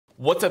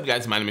What's up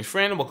guys, my name is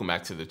Fran and welcome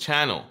back to the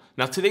channel.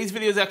 Now today's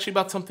video is actually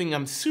about something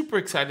I'm super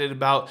excited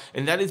about,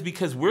 and that is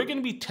because we're going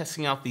to be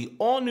testing out the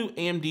all new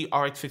AMD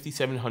RX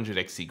 5700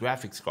 XT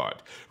graphics card.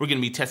 We're going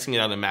to be testing it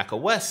out in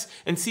macOS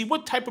and see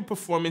what type of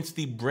performance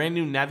the brand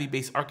new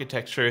Navi-based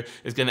architecture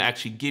is going to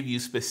actually give you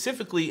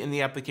specifically in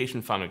the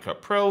application Final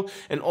Cut Pro,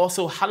 and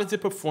also how does it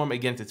perform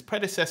against its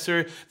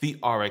predecessor, the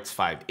RX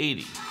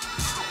 580.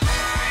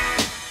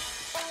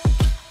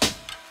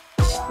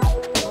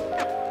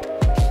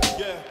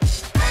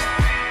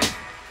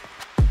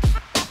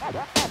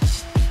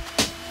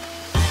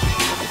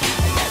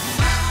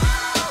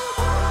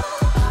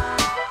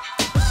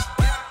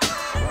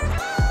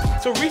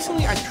 So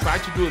recently I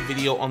tried to do a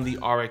video on the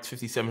RX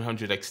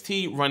 5700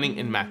 XT running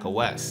in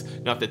macOS.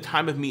 Now at the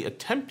time of me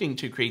attempting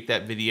to create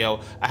that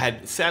video, I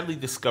had sadly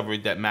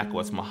discovered that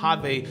macOS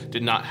Mojave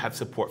did not have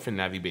support for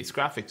Navi-based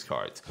graphics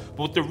cards.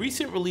 But with the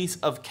recent release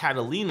of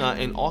Catalina,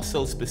 and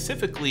also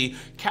specifically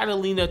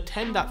Catalina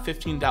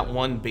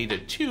 10.15.1 Beta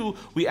 2,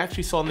 we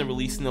actually saw in the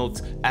release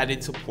notes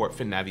added support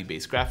for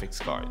Navi-based graphics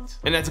cards.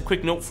 And as a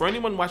quick note, for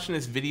anyone watching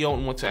this video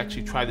and wants to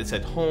actually try this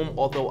at home,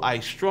 although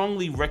I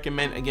strongly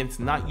recommend against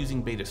not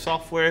using beta software,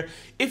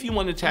 if you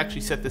wanted to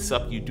actually set this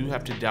up, you do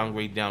have to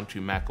downgrade down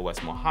to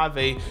macOS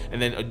Mojave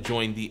and then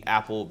join the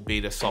Apple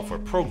beta software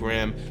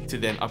program to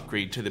then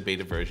upgrade to the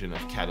beta version of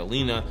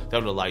Catalina that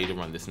would allow you to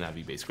run this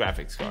Navi-based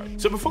graphics card.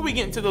 So before we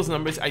get into those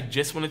numbers, I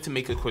just wanted to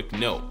make a quick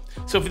note.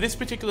 So for this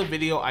particular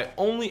video, I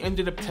only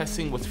ended up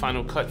testing with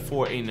Final Cut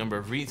for a number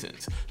of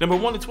reasons. Number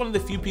one, it's one of the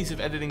few pieces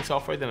of editing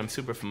software that I'm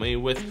super familiar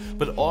with,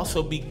 but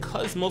also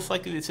because most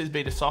likely this is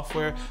beta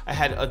software, I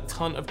had a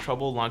ton of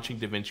trouble launching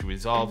DaVinci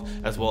Resolve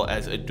as well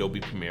as Adobe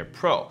Premiere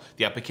Pro.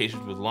 The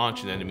applications would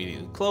launch and then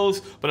immediately close,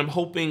 but I'm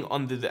hoping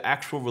under the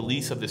actual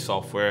release of this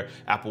software,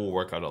 Apple will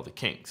work out all the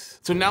kinks.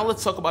 So now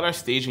let's talk about our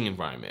staging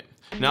environment.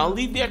 Now I'll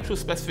leave the actual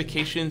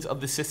specifications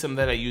of the system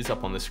that I use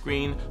up on the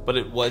screen, but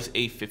it was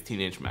a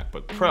 15-inch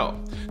MacBook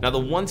Pro. Now the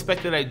one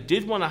spec that I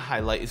did want to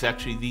highlight is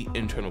actually the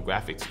internal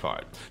graphics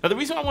card. Now the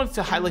reason I wanted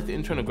to highlight the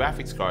internal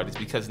graphics card is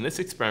because in this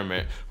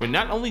experiment, we're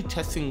not only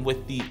testing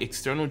with the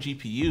external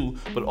GPU,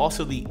 but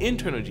also the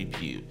internal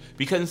GPU.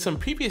 Because in some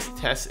previous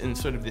tests in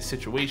sort of this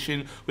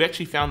situation, we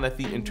actually found that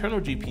the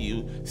internal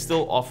GPU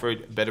still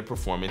offered better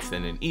performance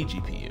than an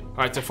eGPU. All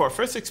right, so for our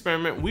first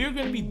experiment, we are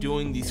going to be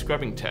doing the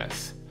scrubbing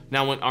test.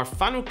 Now in our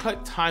Final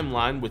Cut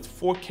timeline with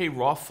 4K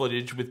raw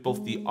footage with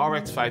both the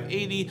RX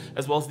 580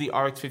 as well as the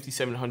RX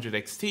 5700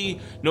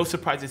 XT, no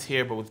surprises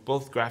here, but with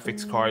both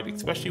graphics card,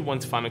 especially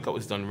once Final Cut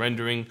was done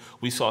rendering,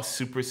 we saw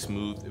super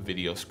smooth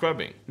video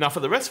scrubbing. Now for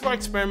the rest of our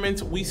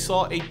experiments, we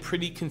saw a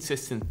pretty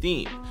consistent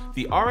theme.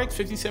 The RX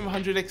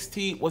 5700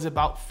 XT was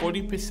about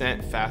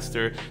 40%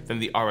 faster than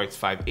the RX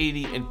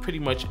 580 in pretty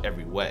much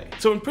every way.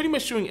 So in pretty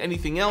much doing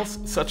anything else,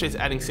 such as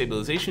adding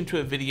stabilization to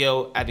a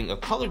video, adding a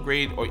color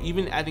grade, or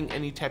even adding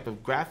any type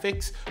of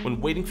graphics,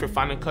 when waiting for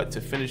Final Cut to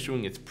finish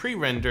doing its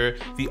pre-render,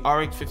 the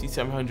RX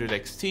 5700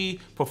 XT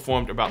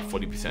performed about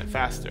 40%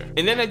 faster.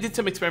 And then I did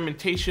some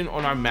experimentation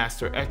on our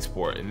master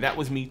export, and that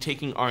was me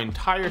taking our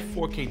entire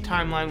 4K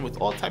timeline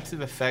with all types of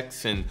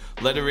effects and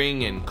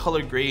lettering and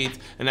color grades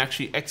and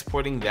actually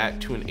exporting that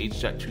to an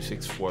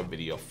H.264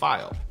 video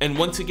file. And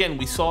once again,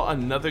 we saw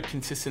another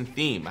consistent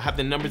theme. I have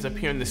the numbers up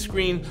here on the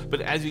screen, but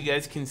as you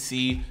guys can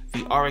see,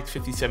 the RX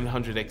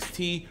 5700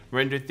 XT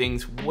rendered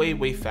things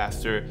way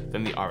faster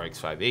than the RX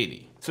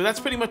 580. So that's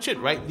pretty much it,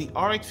 right? The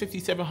RX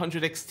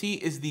 5700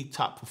 XT is the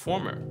top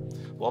performer.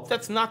 Well,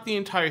 that's not the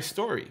entire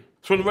story.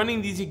 So when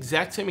running these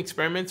exact same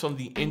experiments on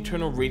the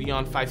internal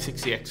Radeon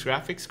 560X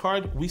graphics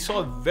card, we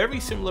saw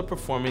very similar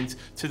performance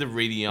to the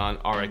Radeon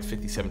RX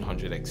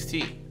 5700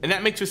 XT. And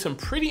that makes for some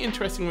pretty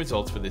interesting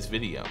results for this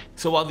video.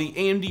 So while the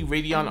AMD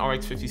Radeon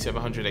RX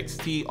 5700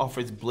 XT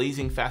offers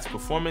blazing fast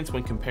performance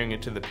when comparing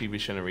it to the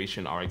previous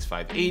generation RX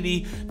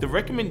 580, the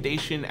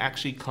recommendation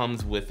actually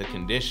comes with a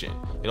condition.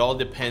 It all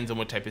depends on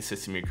what type of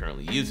system you're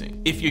currently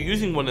using. If you're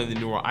using one of the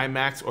newer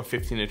iMacs or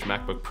 15-inch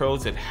MacBook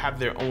Pros that have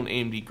their own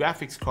AMD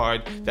graphics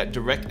card, that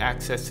direct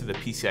access to the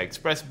PCI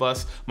Express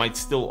bus might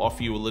still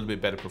offer you a little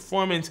bit better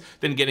performance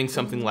than getting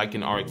something like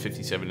an RX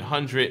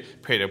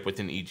 5700 paired up with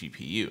an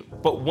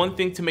eGPU. But one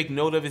thing to make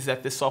note of is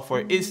that this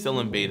software is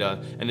still in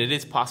beta, and it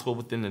is possible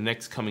within the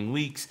next coming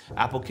weeks,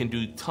 Apple can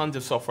do tons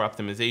of software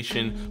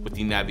optimization with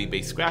the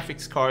Navi-based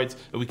graphics cards,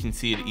 and we can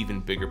see an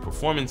even bigger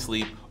performance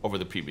leap over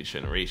the previous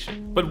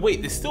generation. But wait,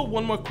 there's still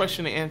one more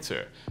question to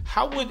answer.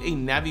 How would a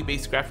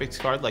Navi-based graphics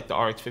card like the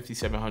RX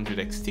 5700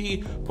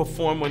 XT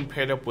perform when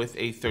paired up with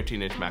a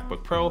 13-inch MacBook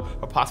Pro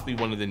or possibly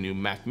one of the new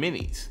Mac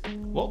Minis?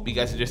 Well, you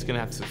guys are just gonna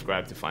have to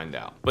subscribe to find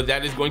out. But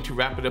that is going to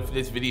wrap it up for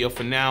this video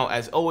for now.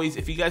 As always,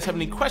 if you guys have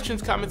any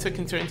questions, comments, or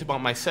concerns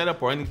about my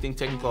setup or anything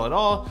technical at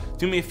all,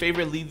 do me a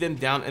favor, leave them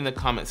down in the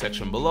comment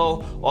section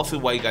below. Also,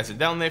 while you guys are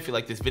down there, if you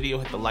like this video,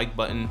 hit the like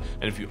button,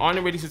 and if you aren't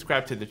already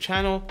subscribed to the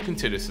channel,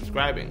 consider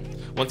subscribing.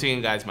 Once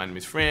again guys, my name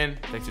is Fran,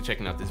 thanks for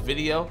checking out this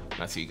video,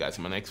 and I'll see you guys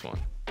in my next one.